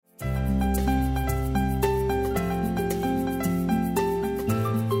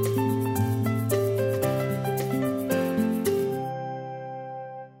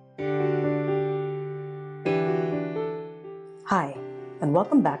Hi, and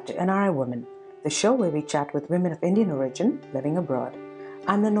welcome back to NRI Women, the show where we chat with women of Indian origin living abroad.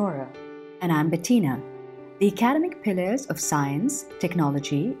 I'm Lenora. And I'm Bettina. The academic pillars of science,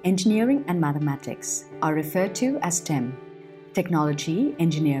 technology, engineering, and mathematics are referred to as STEM. Technology,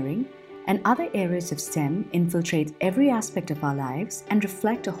 engineering, and other areas of STEM infiltrate every aspect of our lives and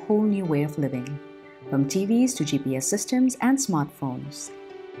reflect a whole new way of living, from TVs to GPS systems and smartphones.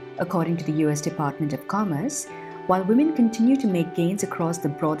 According to the US Department of Commerce, while women continue to make gains across the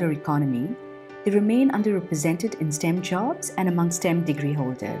broader economy, they remain underrepresented in STEM jobs and among STEM degree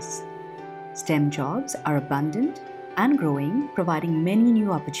holders. STEM jobs are abundant and growing, providing many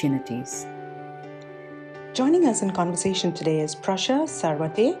new opportunities. Joining us in conversation today is Prasha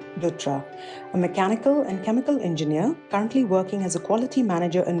Sarwate Dutra, a mechanical and chemical engineer currently working as a quality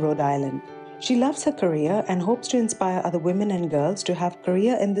manager in Rhode Island. She loves her career and hopes to inspire other women and girls to have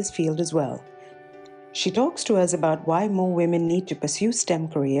career in this field as well. She talks to us about why more women need to pursue STEM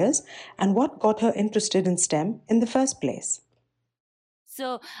careers and what got her interested in STEM in the first place.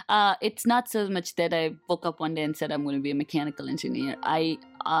 So it's not so much that I woke up one day and said I'm going to be a mechanical engineer. I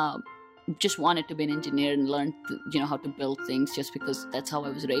just wanted to be an engineer and learn, how to build things, just because that's how I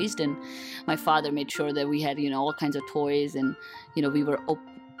was raised. And my father made sure that we had, all kinds of toys, and we were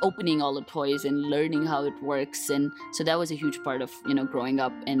opening all the toys and learning how it works. And so that was a huge part of growing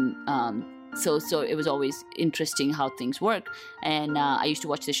up. And So it was always interesting how things work. And I used to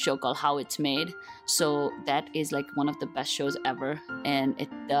watch this show called How It's Made. So that is like one of the best shows ever. And it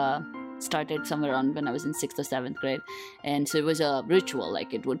started somewhere around when I was in 6th or 7th grade. And so it was a ritual.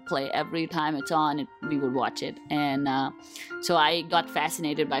 Like, it would play every time it's on, we would watch it. And so I got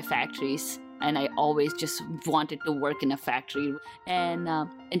fascinated by factories. And I always just wanted to work in a factory. And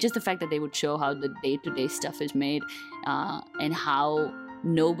just the fact that they would show how the day-to-day stuff is made and how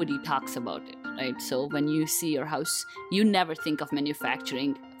nobody talks about it, right? So when you see your house, you never think of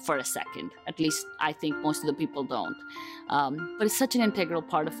manufacturing for a second. At least I think most of the people don't. But it's such an integral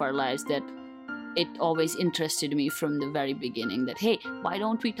part of our lives that it always interested me from the very beginning that, hey, why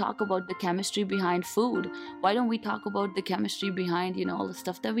don't we talk about the chemistry behind food? Why don't we talk about the chemistry behind, all the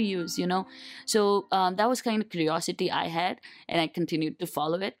stuff that we use, So that was kind of curiosity I had, and I continued to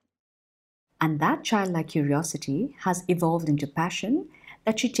follow it. And that childlike curiosity has evolved into passion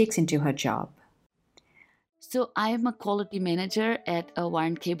that she takes into her job. So I am a quality manager at a wire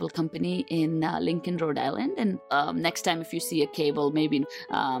and cable company in Lincoln, Rhode Island. And next time if you see a cable, maybe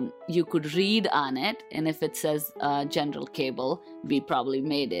you could read on it. And if it says general cable, we probably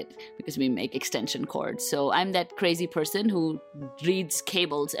made it because we make extension cords. So I'm that crazy person who reads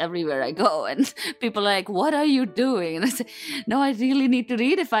cables everywhere I go. And people are like, what are you doing? And I say, no, I really need to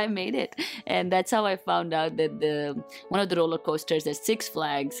read if I made it. And that's how I found out that one of the roller coasters at Six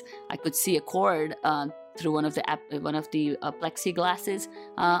Flags, I could see a cord through one of the plexiglasses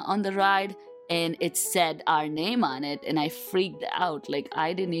on the ride, and it said our name on it, and I freaked out. Like,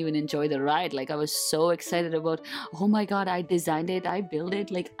 I didn't even enjoy the ride. Like, I was so excited about, oh my God, I designed it, I built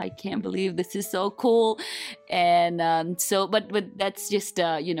it. Like, I can't believe this is so cool. And but that's just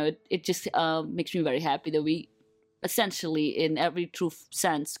it just makes me very happy that we essentially, in every true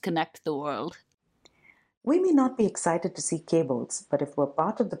sense, connect the world. We may not be excited to see cables, but if we're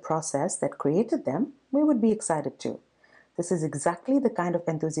part of the process that created them, we would be excited too. This is exactly the kind of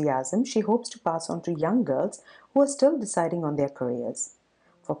enthusiasm she hopes to pass on to young girls who are still deciding on their careers.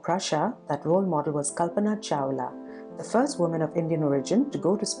 For Prasha, that role model was Kalpana Chawla, the first woman of Indian origin to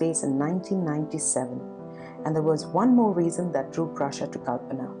go to space in 1997. And there was one more reason that drew Prasha to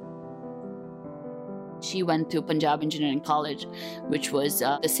Kalpana. She went to Punjab Engineering College, which was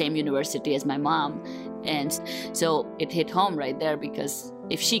the same university as my mom. And so it hit home right there, because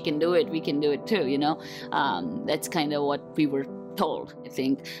if she can do it, we can do it too, That's kind of what we were told, I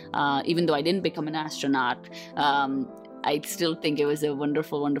think. Even though I didn't become an astronaut, I still think it was a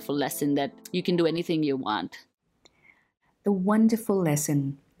wonderful, wonderful lesson that you can do anything you want. The wonderful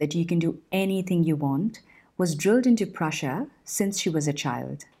lesson that you can do anything you want was drilled into Prasha since she was a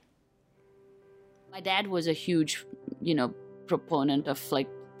child. My dad was a huge, proponent of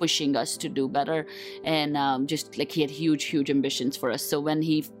pushing us to do better, and just he had huge ambitions for us. So when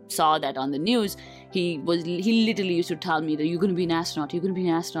he saw that on the news, he literally used to tell me that you're going to be an astronaut, you're going to be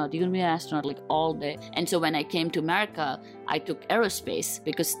an astronaut, you're going to be an astronaut, all day. And so when I came to America, I took aerospace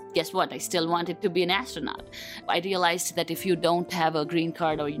because guess what? I still wanted to be an astronaut. I realized that if you don't have a green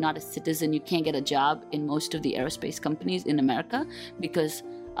card or you're not a citizen, you can't get a job in most of the aerospace companies in America because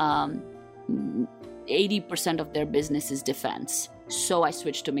 80% of their business is defense. So I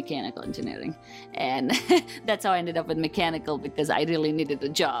switched to mechanical engineering, and that's how I ended up with mechanical, because I really needed a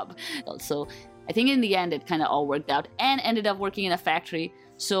job. Also, I think in the end it kind of all worked out, and ended up working in a factory.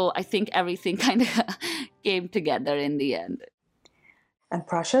 So I think everything kind of came together in the end. And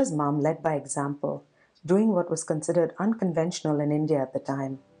Prasha's mom led by example, doing what was considered unconventional in India at the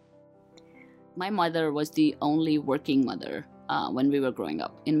time. My mother was the only working mother when we were growing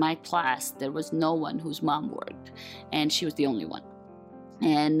up. In my class, there was no one whose mom worked, and she was the only one.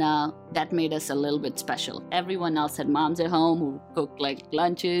 And that made us a little bit special. Everyone else had moms at home who cooked like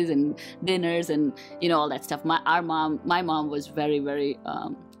lunches and dinners and all that stuff. My mom was very, very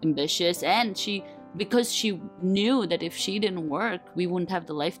ambitious, and because she knew that if she didn't work, we wouldn't have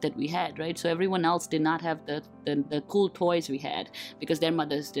the life that we had, right? So everyone else did not have the cool toys we had because their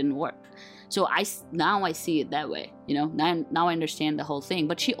mothers didn't work. So now I see it that way, now I understand the whole thing.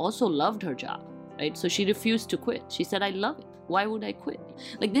 But she also loved her job, right? So she refused to quit. She said, I love it. Why would I quit?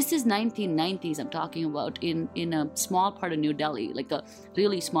 Like, this is 1990s I'm talking about, in a small part of New Delhi, like a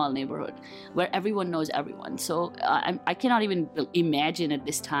really small neighborhood where everyone knows everyone. So I cannot even imagine at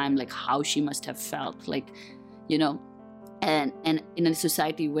this time like how she must have felt, like, and in a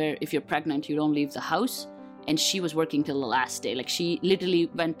society where if you're pregnant you don't leave the house, and she was working till the last day. Like, she literally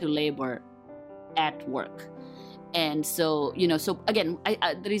went to labor at work. And so, so again,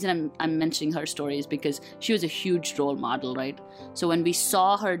 the reason I'm mentioning her story is because she was a huge role model, right? So when we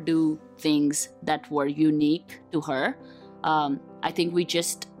saw her do things that were unique to her, I think we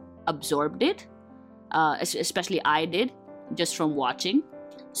just absorbed it, especially I did, just from watching.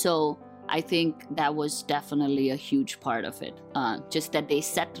 So I think that was definitely a huge part of it, just that they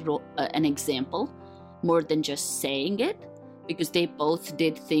set an example more than just saying it, because they both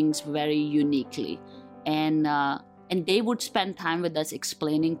did things very uniquely. And they would spend time with us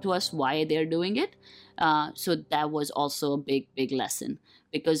explaining to us why they're doing it. So that was also a big, big lesson.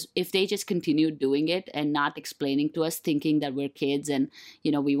 Because if they just continued doing it and not explaining to us, thinking that we're kids and,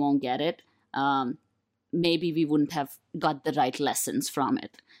 we won't get it, maybe we wouldn't have got the right lessons from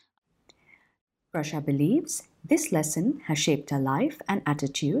it. Prasha believes this lesson has shaped her life and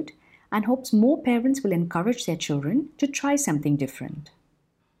attitude, and hopes more parents will encourage their children to try something different.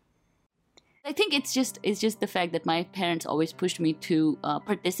 I think it's just the fact that my parents always pushed me to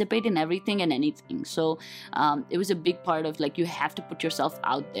participate in everything and anything. So it was a big part of, like, you have to put yourself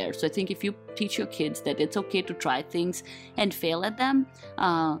out there. So I think if you teach your kids that it's okay to try things and fail at them,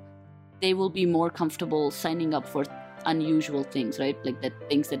 they will be more comfortable signing up for unusual things, right? Like the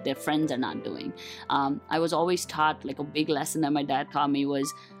things that their friends are not doing. I was always taught, like, a big lesson that my dad taught me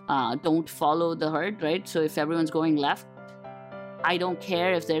was don't follow the herd, right? So if everyone's going left, I don't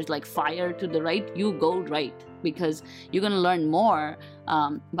care if there's like fire to the right, you go right, because you're going to learn more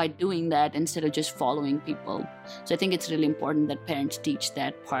by doing that instead of just following people. So I think it's really important that parents teach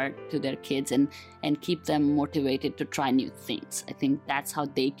that part to their kids and keep them motivated to try new things. I think that's how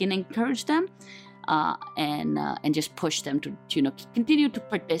they can encourage them and just push them to continue to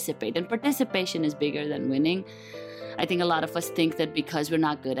participate. And participation is bigger than winning. I think a lot of us think that because we're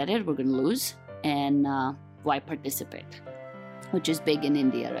not good at it, we're going to lose, and why participate? Which is big in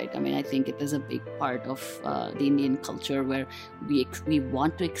India, right? I mean, I think it is a big part of the Indian culture where we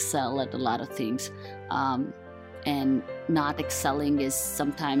want to excel at a lot of things, and not excelling is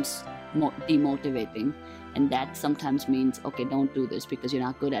sometimes demotivating, and that sometimes means, okay, don't do this because you're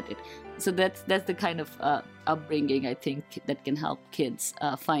not good at it. So that's the kind of upbringing, I think, that can help kids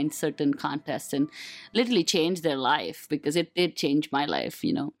find certain contests and literally change their life, because it did change my life,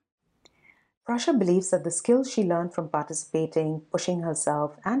 Prasha believes that the skills she learned from participating, pushing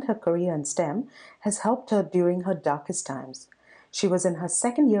herself, and her career in STEM has helped her during her darkest times. She was in her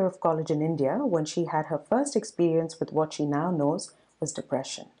second year of college in India when she had her first experience with what she now knows was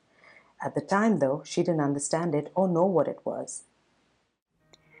depression. At the time, though, she didn't understand it or know what it was.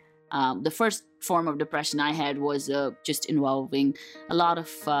 The first form of depression I had was just involving a lot of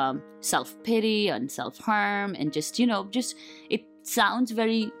self-pity and self-harm, and just it sounds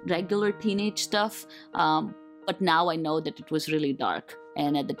very regular teenage stuff, but now I know that it was really dark,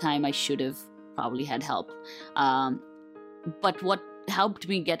 and at the time I should have probably had help. But what helped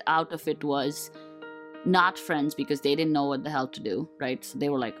me get out of it was not friends, because they didn't know what the hell to do, right? So they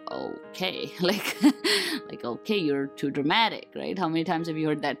were like, okay, like okay, you're too dramatic, right? How many times have you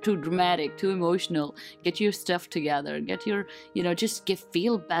heard that? Too dramatic, too emotional, get your stuff together, get your, just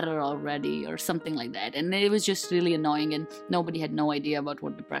feel better already, or something like that. And it was just really annoying, and nobody had no idea about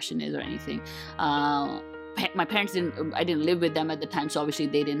what depression is or anything. My parents I didn't live with them at the time, so obviously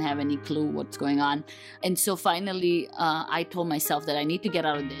they didn't have any clue what's going on. And so finally, I told myself that I need to get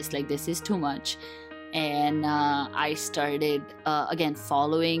out of this, like, this is too much. And I started again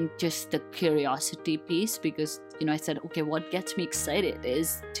following just the curiosity piece, because I said, okay, what gets me excited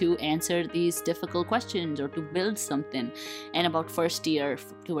is to answer these difficult questions or to build something. And about first year,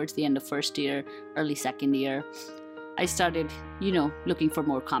 towards the end of first year, early second year, I started looking for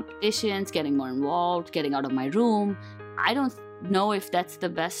more competitions, getting more involved, getting out of my room. I don't know if that's the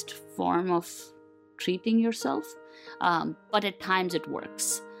best form of treating yourself, but at times it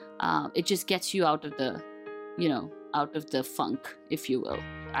works. It just gets you out of the funk, if you will.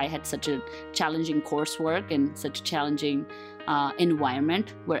 I had such a challenging coursework and such a challenging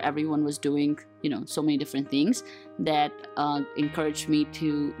environment where everyone was doing, so many different things that encouraged me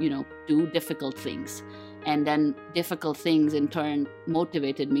to, do difficult things. And then difficult things in turn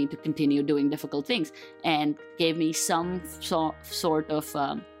motivated me to continue doing difficult things and gave me some sort of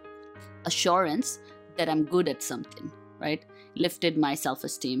assurance that I'm good at something, right? Lifted my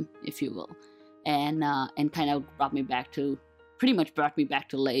self-esteem, if you will, and kind of brought me back to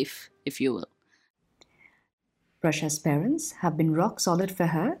life, if you will. Prasha's parents have been rock solid for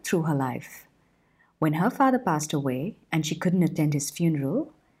her through her life. When her father passed away and she couldn't attend his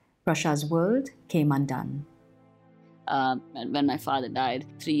funeral, Prasha's world came undone. When my father died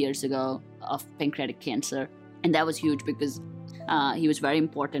 3 years ago of pancreatic cancer, and that was huge because he was very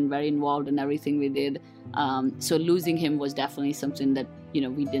important, very involved in everything we did. So losing him was definitely something that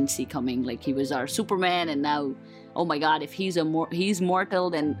we didn't see coming. Like, he was our Superman, and now, oh my God, if he's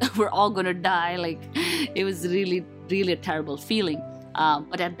mortal, then we're all gonna die. Like, it was really, really a terrible feeling.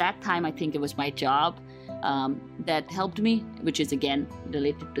 But at that time, I think it was my job that helped me, which is again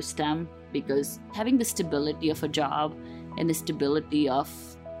related to STEM, because having the stability of a job and the stability of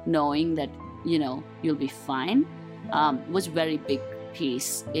knowing that you'll be fine was very big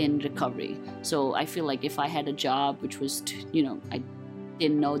piece in recovery. So I feel like if I had a job which was I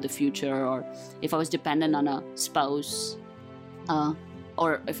didn't know the future, or if I was dependent on a spouse,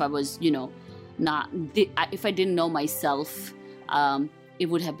 or if I was if I didn't know myself, it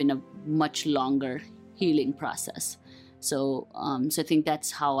would have been a much longer healing process. So I think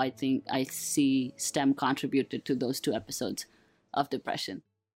that's how I see STEM contributed to those 2 episodes of depression.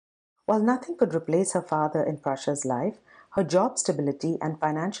 While nothing could replace her father in Prasha's life, her job stability and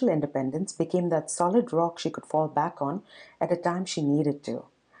financial independence became that solid rock she could fall back on at a time she needed to.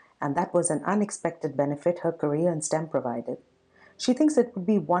 And that was an unexpected benefit her career in STEM provided. She thinks it would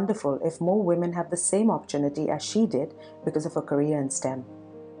be wonderful if more women have the same opportunity as she did because of her career in STEM.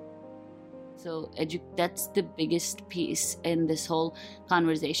 So that's the biggest piece in this whole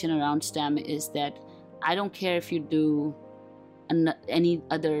conversation around STEM, is that I don't care if you do any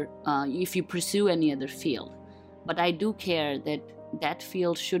other, if you pursue any other field, but I do care that that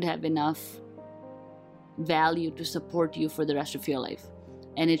field should have enough value to support you for the rest of your life,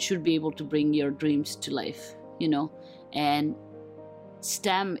 and it should be able to bring your dreams to life, and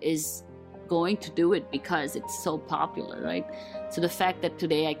STEM is going to do it because it's so popular, right? So the fact that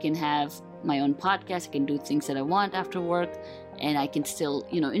today I can have my own podcast, I can do things that I want after work, and I can still,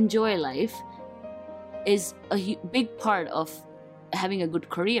 enjoy life, is a big part of having a good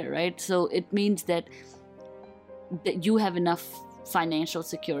career, right? So it means that you have enough financial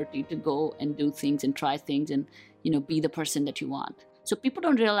security to go and do things and try things and, be the person that you want. So people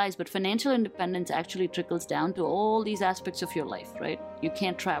don't realize, but financial independence actually trickles down to all these aspects of your life, right? You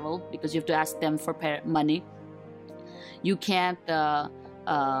can't travel because you have to ask them for money. You can't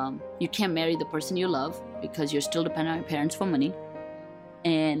marry the person you love because you're still dependent on your parents for money,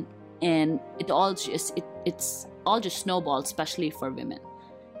 and it's all just snowballs, especially for women.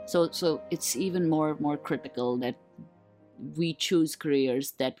 So it's even more critical that we choose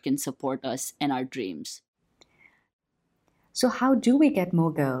careers that can support us and our dreams. So how do we get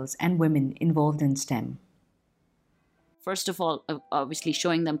more girls and women involved in STEM? First of all, obviously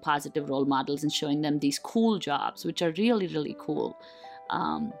showing them positive role models and showing them these cool jobs, which are really, really cool.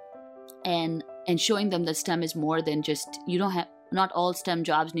 And showing them that STEM is more than just, not all STEM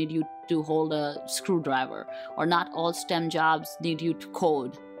jobs need you to hold a screwdriver, or not all STEM jobs need you to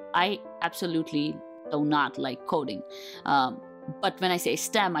code. I absolutely do not like coding. But when I say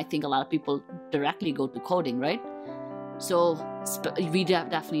STEM, I think a lot of people directly go to coding, right? So we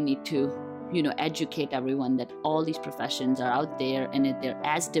definitely need to, educate everyone that all these professions are out there and that they're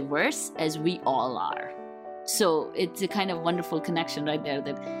as diverse as we all are. So it's a kind of wonderful connection right there,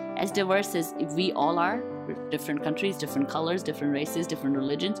 that as diverse as we all are, different countries, different colors, different races, different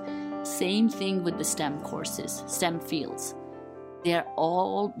religions, same thing with the STEM courses, STEM fields. They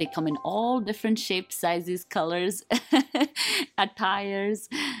come in all different shapes, sizes, colors, attires,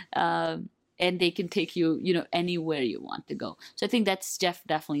 and they can take you, anywhere you want to go. So I think that's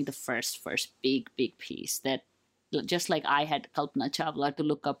definitely the first big piece, that just like I had Kalpana Chawla to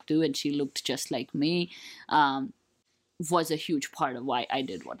look up to, and she looked just like me, was a huge part of why I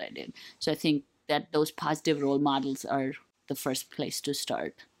did what I did. So I think that those positive role models are the first place to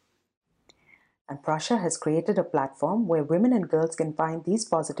start. And Prasha has created a platform where women and girls can find these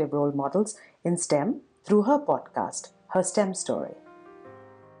positive role models in STEM through her podcast, Her STEM Story.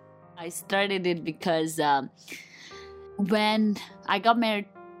 I started it because when I got married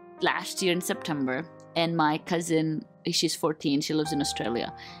last year in September, and my cousin, she's 14, she lives in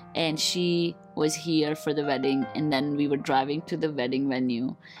Australia, and she was here for the wedding, and then we were driving to the wedding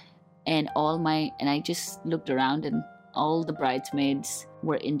venue, and I just looked around, and all the bridesmaids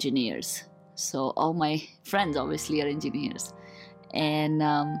were engineers. So all my friends obviously are engineers. And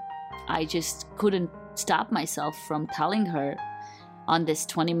I just couldn't stop myself from telling her on this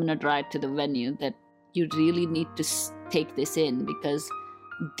 20-minute ride to the venue that you really need to take this in, because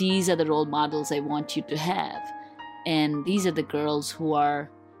these are the role models I want you to have. And these are the girls who are,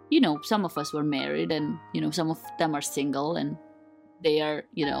 some of us were married, and, some of them are single, and they are,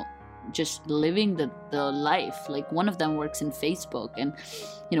 just living the life. Like, one of them works in Facebook, and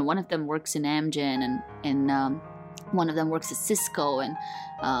one of them works in Amgen, and one of them works at Cisco,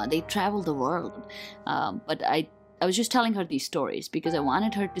 and they travel the world. But I was just telling her these stories because I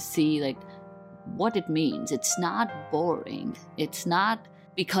wanted her to see like what it means. It's not boring. It's not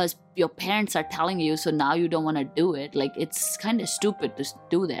because your parents are telling you, so now you don't want to do it. Like, it's kind of stupid to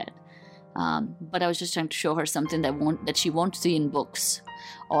do that. But I was just trying to show her something that she won't see in books,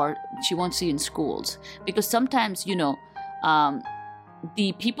 or she won't see in schools. Because sometimes,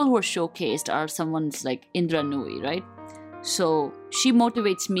 the people who are showcased are someone's like Indra Nooyi, right? So she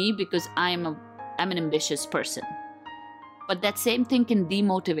motivates me because I'm an ambitious person. But that same thing can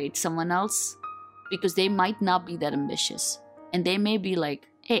demotivate someone else because they might not be that ambitious. And they may be like,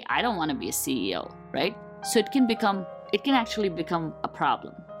 hey, I don't want to be a CEO, right? So it can actually become a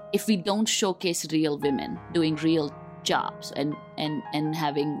problem if we don't showcase real women doing real jobs and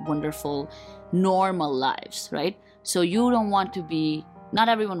having wonderful, normal lives, right? So you don't want to be, not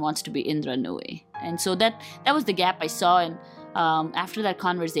everyone wants to be Indra Nooyi. And so that was the gap I saw. And after that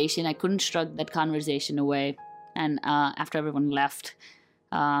conversation, I couldn't shrug that conversation away. And after everyone left,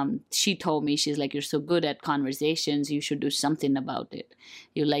 she told me, she's like, you're so good at conversations, you should do something about it.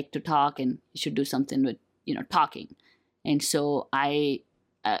 You like to talk, and you should do something with, talking. And so I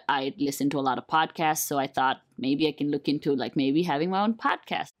listened to a lot of podcasts, so I thought maybe I can look into like maybe having my own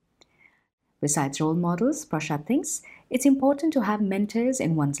podcast. Besides role models, Prasha thinks it's important to have mentors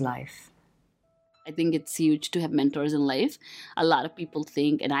in one's life. I think it's huge to have mentors in life. A lot of people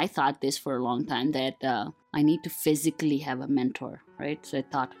think, and I thought this for a long time, that I need to physically have a mentor, right? So I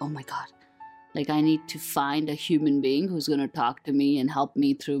thought, oh my God, like I need to find a human being who's going to talk to me and help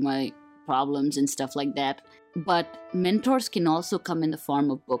me through my problems and stuff like that. But mentors can also come in the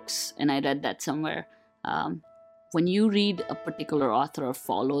form of books, and I read that somewhere. When you read a particular author or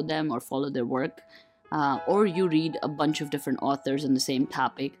follow them or follow their work, or you read a bunch of different authors on the same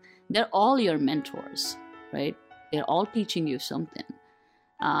topic, they're all your mentors, right? They're all teaching you something.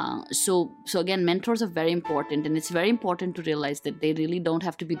 So again, mentors are very important, and it's very important to realize that they really don't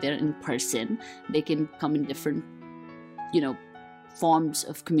have to be there in person. They can come in different, forms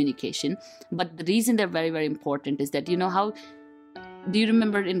of communication. But the reason they're very, very important is that, how, do you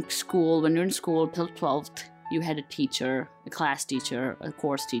remember in school, when you're in school till 12th, you had a teacher, a class teacher, a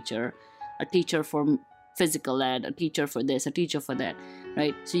course teacher, a teacher for physical ed, a teacher for this, a teacher for that,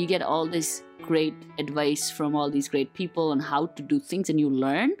 right? So you get all this great advice from all these great people on how to do things, and you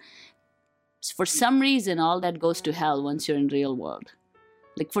learn. For some reason, all that goes to hell once you're in real world.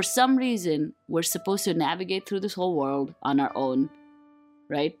 Like, for some reason, we're supposed to navigate through this whole world on our own,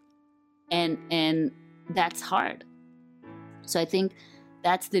 right? And that's hard. So I think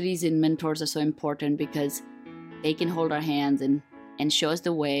that's the reason mentors are so important, because they can hold our hands and show us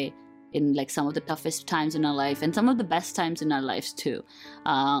the way in like some of the toughest times in our life and some of the best times in our lives too.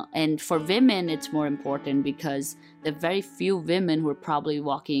 And for women, it's more important because there are very few women who are probably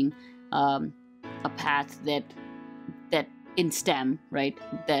walking a path that in STEM, right?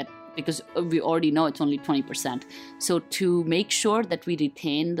 That, because we already know it's only 20%. So to make sure that we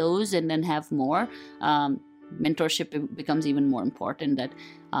retain those and then have more, mentorship becomes even more important.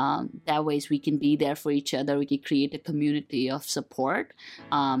 That ways we can be there for each other. We can create a community of support,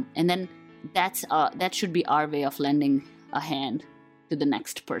 and then that should be our way of lending a hand to the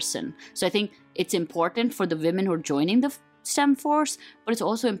next person. So I think it's important for the women who are joining the STEM force, but it's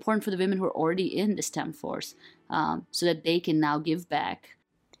also important for the women who are already in the STEM force, so that they can now give back.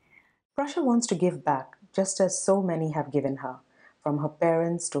 Prussia wants to give back, just as so many have given her. From her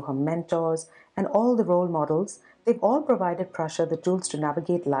parents to her mentors and all the role models, they've all provided Prussia the tools to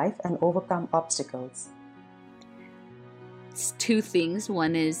navigate life and overcome obstacles. It's two things.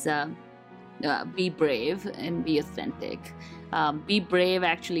 One is be brave and be authentic. Be brave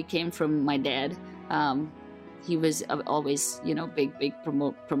actually came from my dad. He was always, big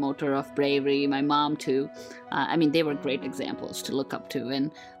promoter of bravery. My mom too. They were great examples to look up to,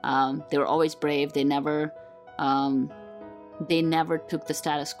 and they were always brave. They never took the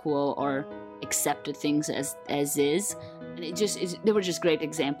status quo or accepted things as is. And they were just great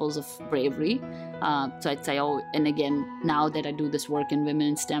examples of bravery. So I'd say, and again, now that I do this work in Women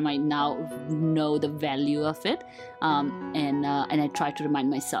in STEM, I now know the value of it, and I try to remind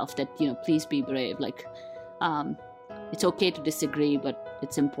myself that please be brave. It's okay to disagree, but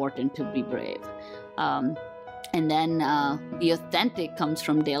it's important to be brave. And then Be Authentic comes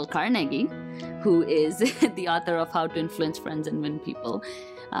from Dale Carnegie, who is the author of How to Influence Friends and Win People,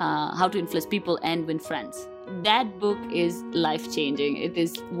 How to Influence People and Win Friends. That book is life-changing. It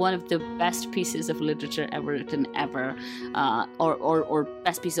is one of the best pieces of literature ever written, or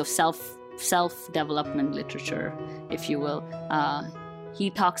best piece of self-development literature, if you will.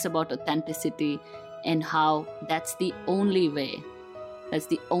 He talks about authenticity and how that's the only way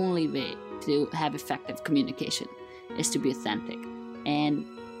to have effective communication, is to be authentic. And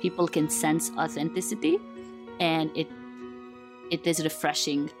people can sense authenticity, and it is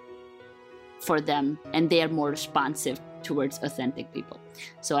refreshing for them, and they are more responsive towards authentic people.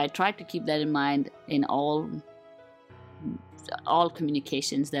 So I try to keep that in mind in all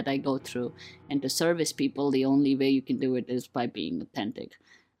communications that I go through. And to service people, the only way you can do it is by being authentic.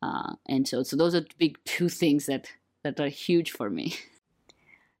 And so those are big two things that are huge for me.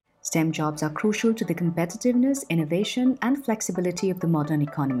 STEM jobs are crucial to the competitiveness, innovation, and flexibility of the modern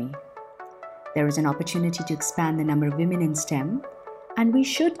economy. There is an opportunity to expand the number of women in STEM, and we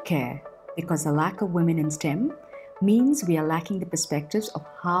should care, because the lack of women in STEM means we are lacking the perspectives of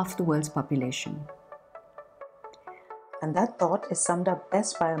half the world's population. And that thought is summed up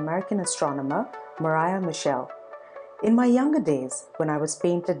best by American astronomer Maria Michel. In my younger days, when I was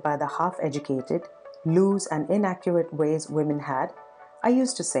painted by the half-educated, loose and inaccurate ways women had, I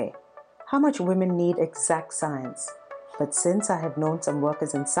used to say, how much women need exact science? But since I have known some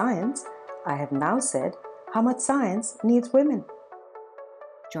workers in science, I have now said, how much science needs women?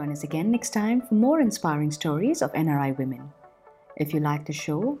 Join us again next time for more inspiring stories of NRI women. If you like the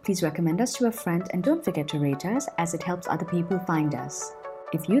show, please recommend us to a friend and don't forget to rate us, as it helps other people find us.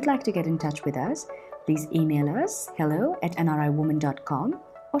 If you'd like to get in touch with us, please email us hello@nriwoman.com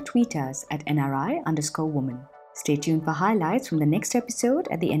or tweet us at @nri_woman. Stay tuned for highlights from the next episode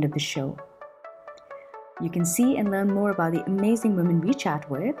at the end of the show. You can see and learn more about the amazing women we chat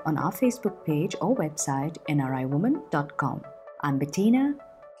with on our Facebook page or website, nriwoman.com. I'm Bettina.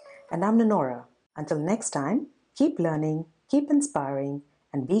 And I'm Nonora. Until next time, keep learning, keep inspiring,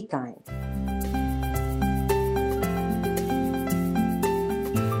 and be kind.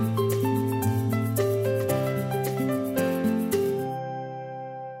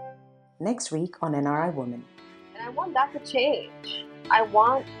 Next week on NRI Woman. And I want that to change. I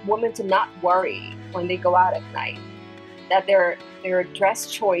want women to not worry when they go out at night, that their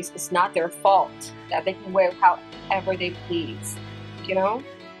dress choice is not their fault, that they can wear however they please, I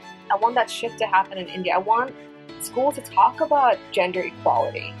want that shift to happen in India. I want schools to talk about gender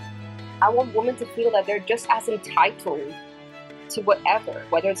equality. I want women to feel that they're just as entitled to whatever,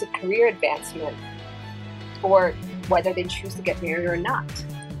 whether it's a career advancement or whether they choose to get married or not.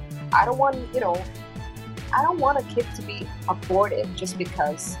 I don't want a kid to be aborted just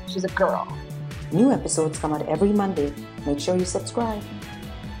because she's a girl. New episodes come out every Monday. Make sure you subscribe.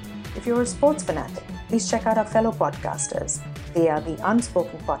 If you're a sports fanatic, please check out our fellow podcasters. They are the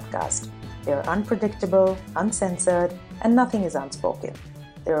Unspoken Podcast. They are unpredictable, uncensored, and nothing is unspoken.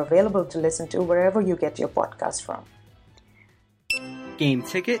 They're available to listen to wherever you get your podcast from. Game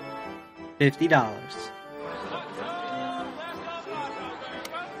ticket, $50.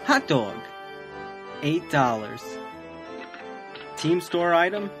 Hot dog, $8. Team store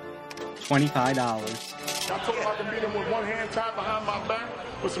item, $25. I told him I can beat him with one hand tied behind my back,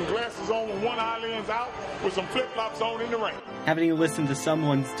 with some glasses on, with one eye lens out, with some flip-flops on in the ring. Having to listen to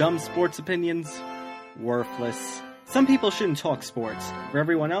someone's dumb sports opinions? Worthless. Some people shouldn't talk sports. For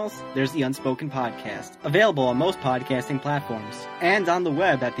everyone else, there's the Unspoken Podcast, available on most podcasting platforms, and on the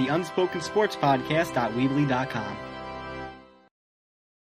web at the unspokensportspodcast.weebly.com.